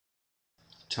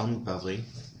Talmud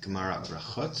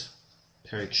Bavli-Berachot,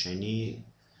 Perek Sheni,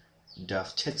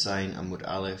 Daf Tetzain Amud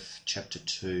Aleph, Chapter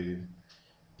 2,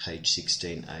 page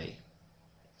 16a.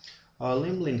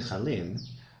 Alim lin chalim,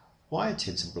 why are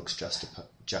tents and brooks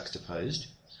juxtaposed?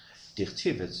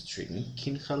 Dichtiv, it's written,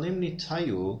 Kin chalim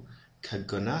nitayu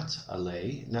kagonat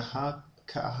alei naha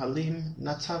ka'ahalim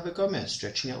nata v'gomer,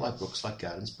 stretching out like brooks, like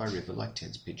gardens, by river, like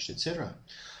tents pitched, etc.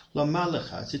 Lo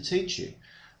malecha, to teach you.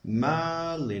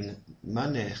 Malin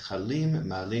mane chalim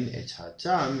malin et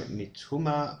hadam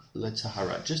mituma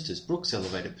letahara. Just as brooks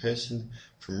elevate a person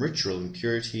from ritual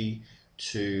impurity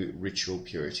to ritual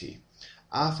purity.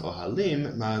 Af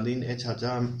ohalim malin et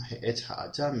hadam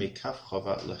mikaf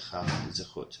chova lecha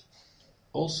zechut.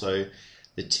 Also,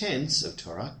 the tents of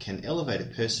Torah can elevate a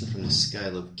person from the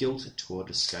scale of guilt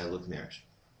toward a scale of merit.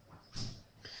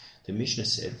 The Mishnah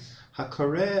said,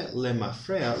 Hakoreh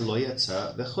lemafrea lo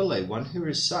yatsa v'cholei, one who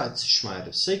recites Shema out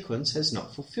of sequence has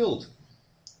not fulfilled.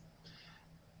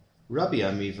 Rabbi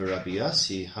Ami v'Rabbi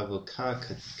Yassi havoka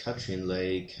katrin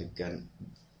le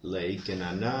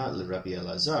genana l'Rabbi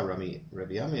Elazar.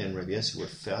 Rabbi Ami and Rabbi Yassi were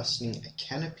fastening a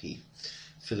canopy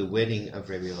for the wedding of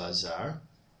Rabbi Elazar.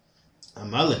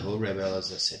 Amalehu, Rabbi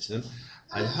Elazar said to them,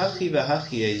 Al hachi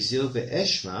v'hachi ezil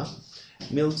ve'eshma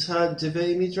Milta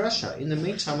devei midrasha. In the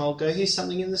meantime, I'll go hear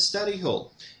something in the study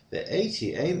hall.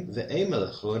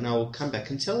 Ve'emelechu, and I will come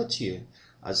back and tell it to you.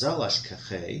 Azalash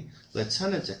kachei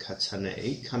letana de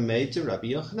katanei kamei de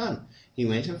Rabbi Yochanan. He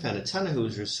went and found a Tana who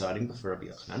was reciting before Rabbi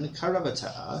Yochanan.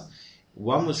 Karavata'a,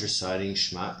 one was reciting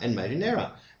Shema and made an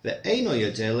error. Ve'eno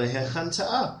yodeh lehechan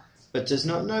ta'a, but does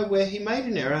not know where he made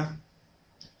an error.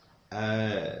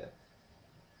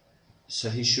 So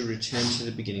he should return to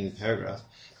the beginning of the paragraph.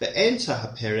 Be'enta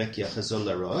haperek yachazol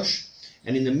larosh,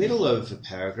 and in the middle of a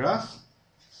paragraph,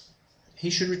 he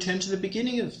should return to the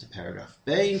beginning of the paragraph.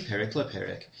 Bein perek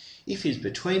laperek. If he's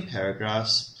between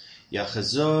paragraphs,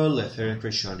 yachazol leperek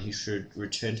rishon, he should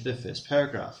return to the first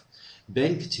paragraph.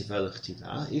 Ben k'tiva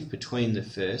l'ch'tiva, if between the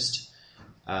first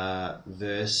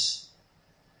verse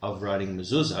of writing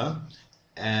mezuzah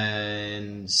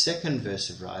and second verse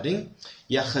of writing,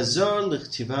 Yachazor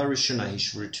l'ch'tiva rishona, he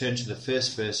should return to the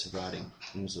first verse of writing.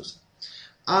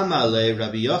 Amale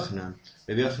Rabbi Yochanan.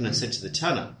 Rabbi Yochanan said to the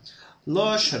Tana,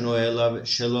 Lo shano elav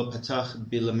shelo patach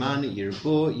bilaman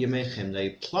yirbu yemechem. They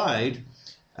applied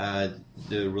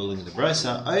the ruling of the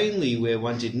brisa only where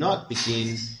one did not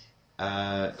begin,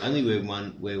 where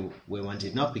one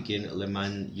did not begin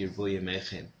leman yirbu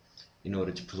yemechem, in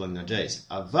order to prolong their days.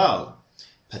 Aval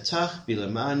Patach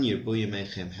bilaman yirbu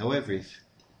yemechem. However,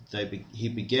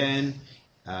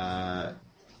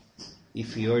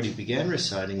 if he already began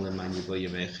reciting leman yirbu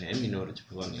yemechem in order to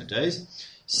prolong your days,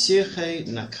 sirche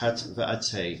nakat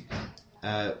va'atei,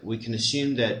 we can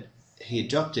assume that he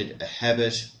adopted a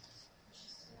habit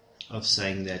of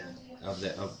saying that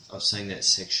saying that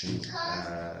section.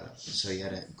 So he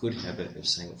had a good habit of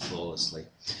saying it flawlessly.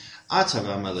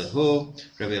 Atava malehu,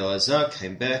 Rabbi Elazar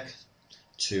came back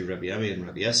to Rabbi Ami and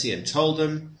Rabbi Yassi and told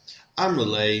them,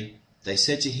 Amrulei, they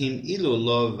said to him, Ilu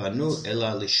lo vanu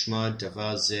ela lishma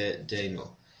davar ze deinu.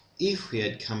 If we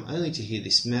had come only to hear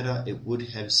this matter, it would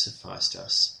have sufficed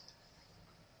us.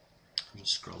 I'll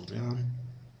just scroll down.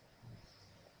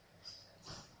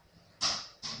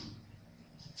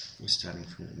 We're starting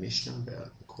from the Mishnah, about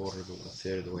a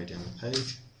third of the way down the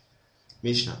page.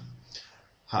 Mishnah.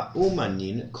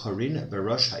 Ha'umanin korin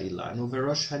v'rosh ha'ilan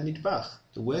u'v'rosh ha'nidbach.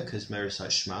 The workers may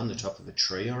recite Shema on the top of a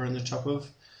tree or on the top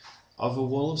of a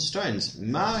wall of stones.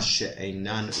 Ma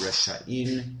she'einan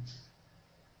resha'in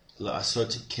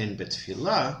la'asot ken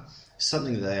betfilah,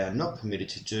 something they are not permitted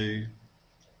to do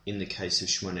in the case of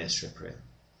Shmoneh Esrei prayer.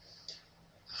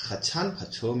 Chatan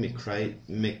patur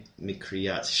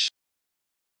mikriyat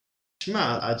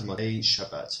Shema ad Motzei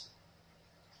Shabbat.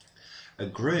 A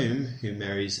groom who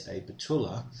marries a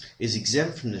betula is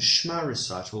exempt from the Shema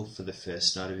recital for the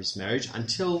first night of his marriage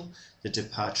until the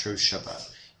departure of Shabbat.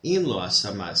 Im lo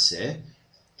asa ma'aseh,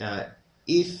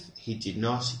 if he did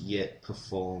not yet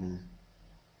perform,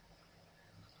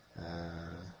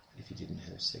 if he didn't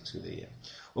have sex with her yet.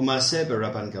 U'ma'aseh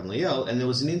b'Rabban Gamliel, and there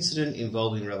was an incident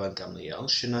involving Rabban Gamliel,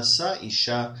 shenasa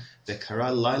isha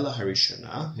v'kara laila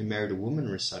harishona, who married a woman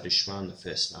and recited Shema on the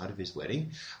first night of his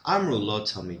wedding. Amru lo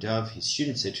talmidav, his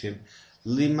student said to him,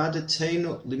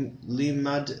 limadtanu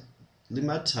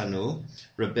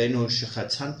rabbeinu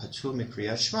shechatan patur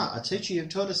mikriyat Shema. Our teacher, you have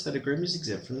taught us that a groom is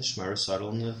exempt from the Shema recital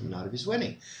on the night of his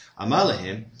wedding. Amar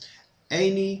lahem,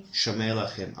 Eini shomei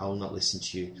lachem, I will not listen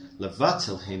to you.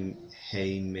 Levatel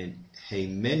heimeni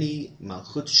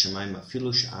malchut shemayim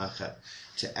afilu sha'achat,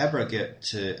 to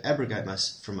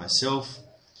abrogate from myself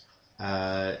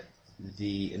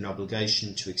an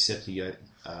obligation to accept the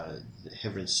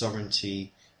heaven's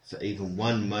sovereignty for even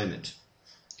one moment.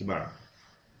 Gemara.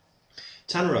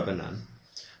 Tanu Rabbanan,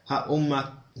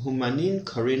 Ha'umanin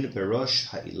korin berosh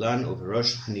ha'ilan or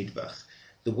berosh hanidbach.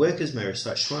 The workers may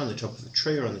recite Shema on the top of a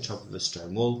tree or on the top of a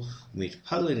stone wall,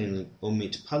 umitpalalim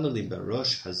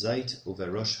berosh hazait or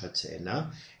berosh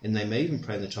hate'ena, and they may even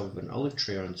pray on the top of an olive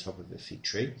tree or on the top of a fig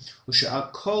tree.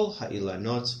 Usha'al kol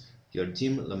ha'ilanot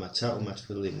yordim lamata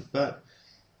umatpalalim. But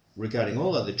regarding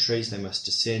all other trees, they must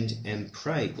descend and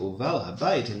pray. Uval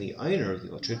habayit, and the owner of the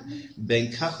orchard,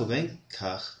 ben kach uben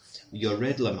kach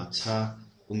yored lamata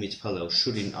umitpalel,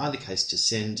 should in either case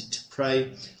descend to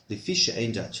pray. Lifisha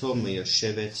ein dato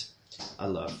meyoshevet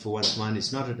Allah, for one's mind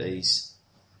is not at ease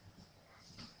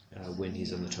when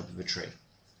he's on the top of a tree.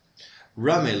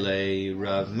 Ramele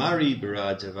Rav Mari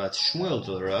bara Davat Shmuel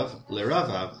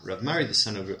Lerava. Rav Mari, the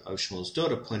son of Shmuel's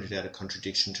daughter, pointed out a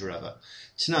contradiction to Rava.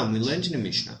 Tanam, we learned in a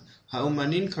Mishnah,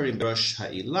 Ha'umanin korim berosh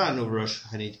ha'ilan or berosh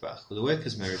hanidbach. The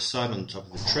workers may recite on the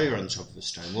top of a tree or on the top of a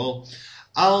stone wall.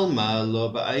 Alma lo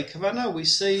ba'ei kavana. We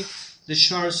see the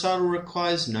Shema recital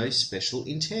requires no special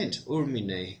intent.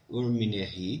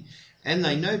 Urminehi. And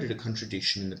they noted a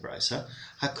contradiction in the Brisa.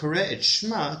 Hakoreh et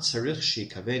Shema tzarich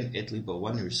shikaven et libo.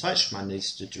 One who recites Shema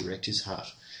needs to direct his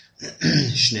heart.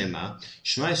 Shnema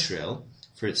Shema Israel,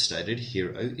 for it stated,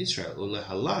 Hear, O Israel.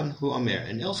 Ulehalan hu omer,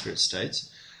 and elsewhere it states,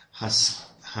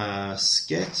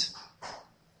 Hasket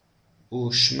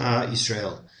u Shema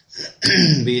Israel.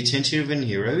 Be attentive and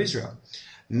hear, O Israel.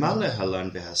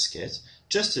 Malehalan behasket.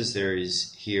 Just as there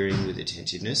is hearing with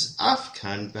attentiveness,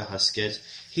 Afkan behasket,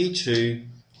 he too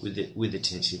with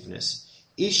attentiveness.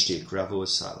 Ishtik, Rava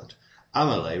was silent.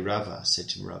 Amalei, Rava said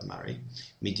to Rav Mari,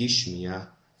 Midishmiya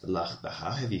lach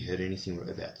baha, have you heard anything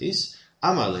about this?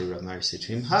 Amalei, Rav Mari said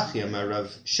to him, Hachi amar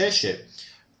Rav Sheshet.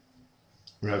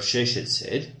 Rav Sheshet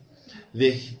said,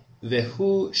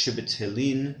 Vehu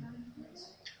shebetelin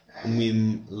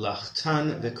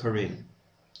umimlachtan vekorin.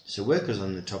 So workers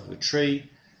on the top of a tree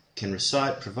can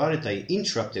recite, provided they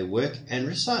interrupt their work and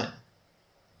recite.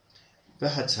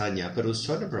 V'hatanya, but it was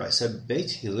taught in Brisa,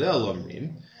 Beit Hillel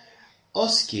omrim,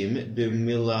 oskim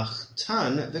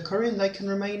b'milachtan v'korin. They can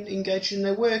remain engaged in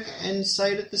their work and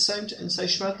say it at the same time, and say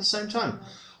Shema at the same time.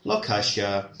 Lo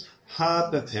kashya ha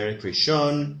b'perek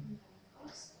rishon.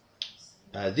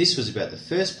 This was about the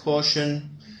first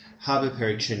portion. Ha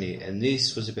b'perek sheni, and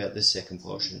this was about the second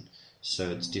portion.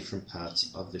 So it's different parts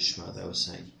of the Shema they were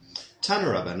saying. Tana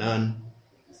Rabbanan,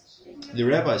 the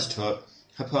rabbis taught,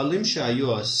 Hapalim sha'ayu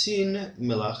osin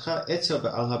melacha etzel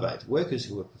ba'al habayit. Workers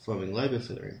who were performing labor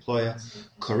for their employer,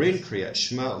 korin kriyat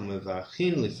shema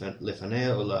u'mevarchin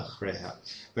lefanea u'lachreha.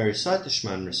 May recite the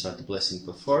Shema and recite the blessing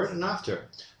before it and after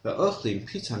it. Va'ochlim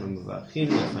pitan u'mevarchin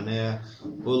lefanea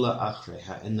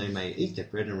u'lachreha. And they may eat their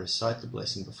bread and recite the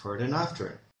blessing before it and after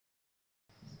it.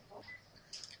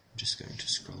 I'm just going to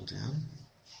scroll down.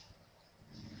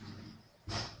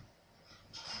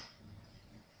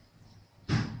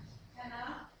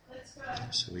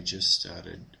 So we just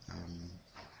started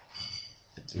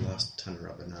at the last Tana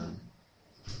Rabbanan.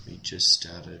 We just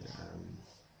started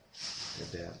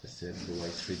about a third of the way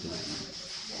through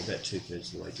about 2/3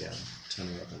 of the way down. Tana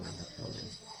Rabbanan Hapolim.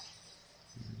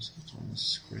 Is it on the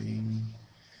screen?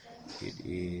 It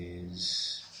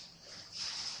is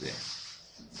there.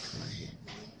 Right here.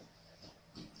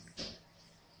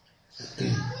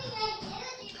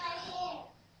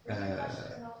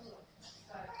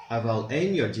 Aval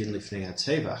ein yordin lifnei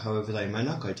hatzeva. However, they may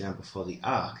not go down before the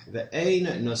ark.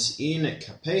 Ve'ein nos'in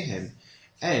kapehem.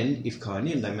 And if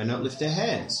kohanim, they may not lift their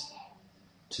hands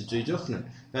to do duchnan.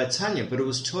 Ve'atanya, but it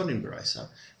was taught in Brisa.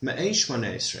 Me'ein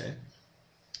shmona esrei.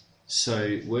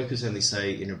 So workers only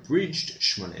say in abridged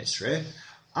shmona esrei.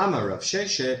 Amar Rav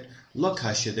Sheshet lo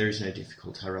kasha. There is no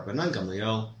difficulty. Ha-Rabbanan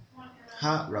Gamliel.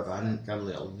 Ha-Rabban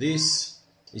Gamliel. This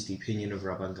is the opinion of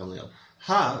Rabban Gamliel.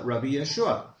 Ha-Rabbi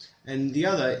Yeshua. And the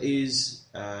other is,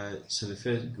 so the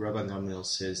first, Rabban Gamliel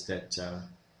says that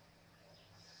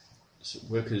so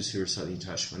workers who recite the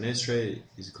entire Shemona Esrei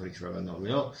is according to Rabban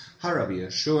Gamliel. Ha-Rabbi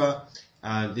Yeshua.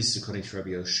 This is according to Rabbi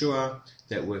Yeshua,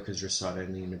 that workers recite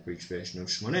only an abridged version of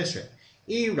Shemona Esrei.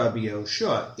 Rabbi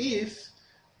Yeshua, if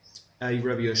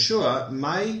Rabbi Yeshua,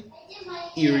 my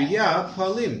Iriya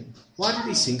Palim. Why did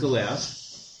he single out?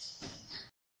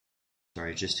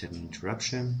 Sorry, just had an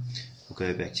interruption. We'll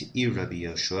go back to Rabbi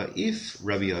Yoshua. If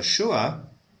Rabbi Yoshua,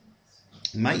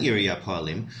 my Iriya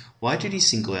Palim, why did he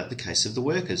single out the case of the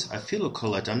workers? I feel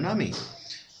kol adam nami.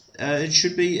 It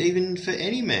should be even for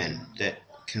any man that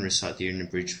can recite the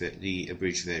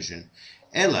abridged version.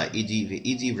 Ella idi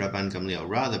ve'idi Rabban Gamliel.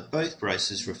 Rather, both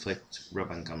braces reflect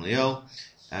Rabban Gamliel,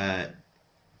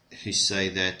 who say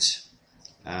that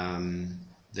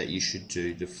that you should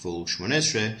do the full Shmon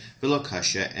Esrei v'lo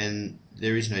kasha, and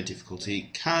there is no difficulty.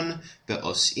 Kan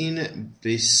be'osin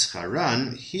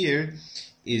bischaran, here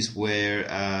is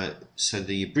where, so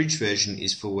the abridged version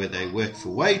is for where they work for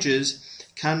wages.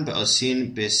 Kan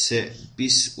be'osin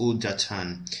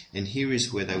bis'udatan, and here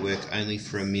is where they work only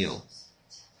for a meal.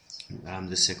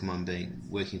 The second one being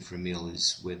working for a meal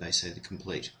is where they say the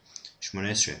complete Shmon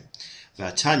Esrei.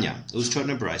 V'atanya, it was taught in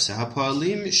a brayso,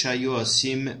 ha'po'alim shayu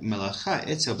osim melacha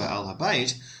etzel ba'al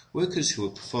habayit, workers who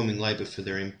are performing labour for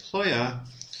their employer,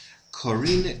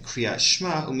 korin kriyat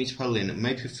shma umitpalin,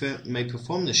 may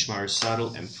perform the Shema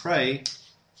recital and pray.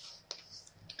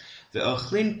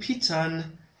 Ve'ochlin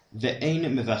pitan ve'ein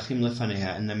mevachim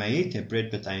lefaneha, and they may eat their bread,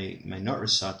 but they may not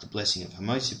recite the blessing of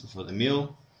Hamotzi before the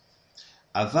meal.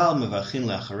 Aval mevachin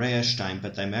le'achareya shtaim,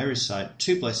 but they may recite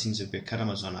 2 blessings of Birkat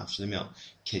Hamazon after the meal.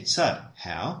 Ketzad,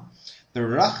 how?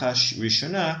 Beracha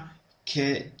rishona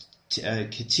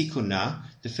ketikuna,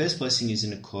 the first blessing is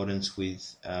in accordance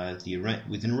with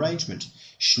with an arrangement.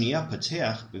 Shnia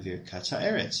pateach b'Birkat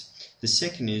ha'eretz. The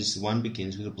second is the one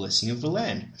begins with a blessing of the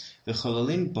land.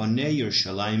 V'cholalin bonei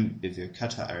Yerushalayim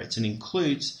b'Birkat ha'eretz, and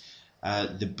includes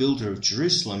the builder of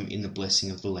Jerusalem in the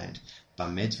blessing of the land.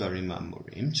 Bamed varim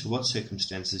amurim, to what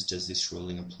circumstances does this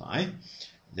ruling apply?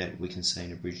 That we can say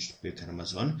in abridged Birkat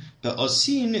Hamazon. But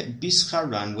osin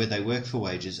bischaran, where they work for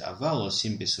wages. Aval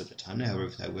osin bisudatan, however,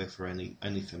 if they work for only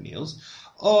for meals.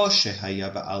 Or shehaya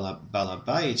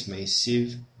balabayit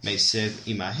meisev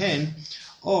imahen,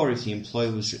 or if the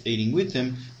employer was eating with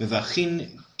them.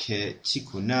 Mevachin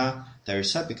ketikuna, they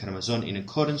recite Birkat Hamazon in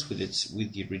accordance with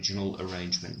the original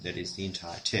arrangement, that is the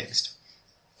entire text.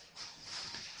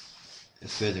 A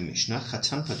further Mishnah,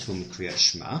 Chatan patur mikriyat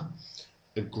Shema,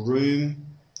 a groom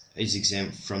is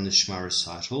exempt from the Shema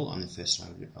recital on the first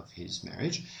night of his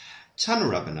marriage. Tana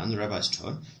Rabbanan, the rabbis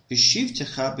taught,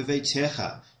 B'shivtecha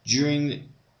b'veitecha,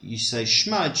 you say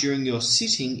Shema during your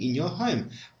sitting in your home,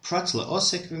 prat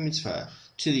la'osek v'mitzvah,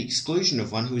 to the exclusion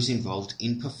of one who is involved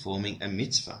in performing a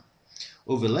mitzvah.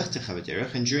 Uvelechtecha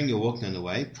b'derech, and during your walking on the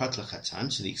way, prat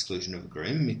la'chatan, to the exclusion of a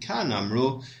groom. Mikan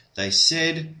amru,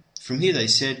 from here they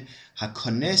said,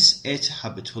 Hakones et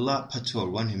habetula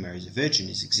patur, one who marries a virgin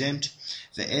is exempt.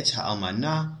 Ve'et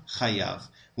ha'almana chayav,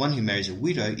 one who marries a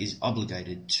widow is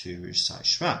obligated to recite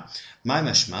Shema. My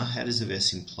mashma, how does the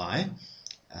verse imply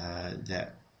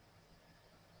that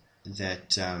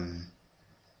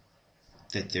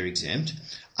they're exempt?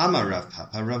 Amar Rav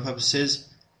Papa says,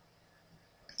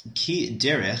 Ki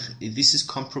derech, this is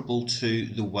comparable to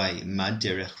the way, mad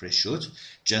derech reshut,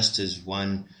 just as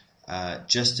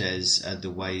the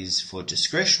ways for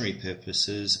discretionary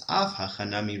purposes, av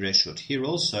hachanami reshut. Here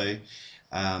also,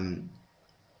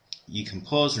 you can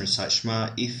pause and recite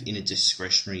Shema if in a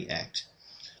discretionary act.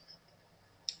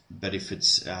 But if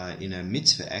it's in a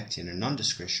mitzvah act, in a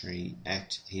non-discretionary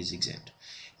act, he's exempt.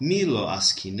 Milo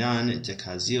askinan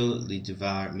dekazil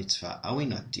lidvar mitzvah. Are we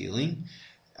not dealing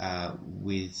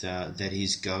with that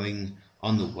he's going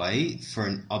on the way for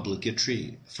an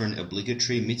obligatory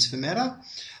mitzvah matter?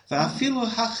 Va'afilu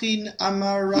hachin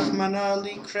amar Rahmana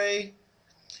likre,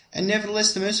 and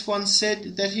nevertheless the Merciful One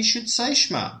said that he should say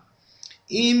Shema.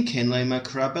 Im ken le'ma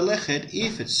kra belechet,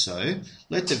 if it's so,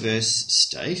 let the verse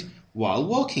state while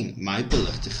walking. My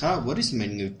belechtecha, what is the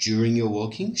meaning of during your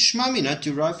walking? Shema mina,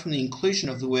 derived from the inclusion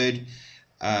of the word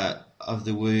of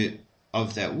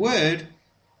that word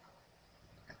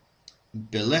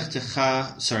belechet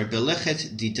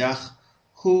didach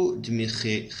hu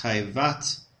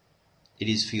d'michayvat. It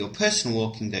is for your personal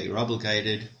walking that you're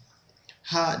obligated.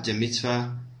 Ha de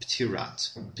mitzvah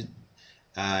ptirat.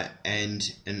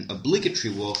 And an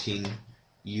obligatory walking,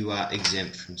 you are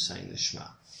exempt from saying the Shema.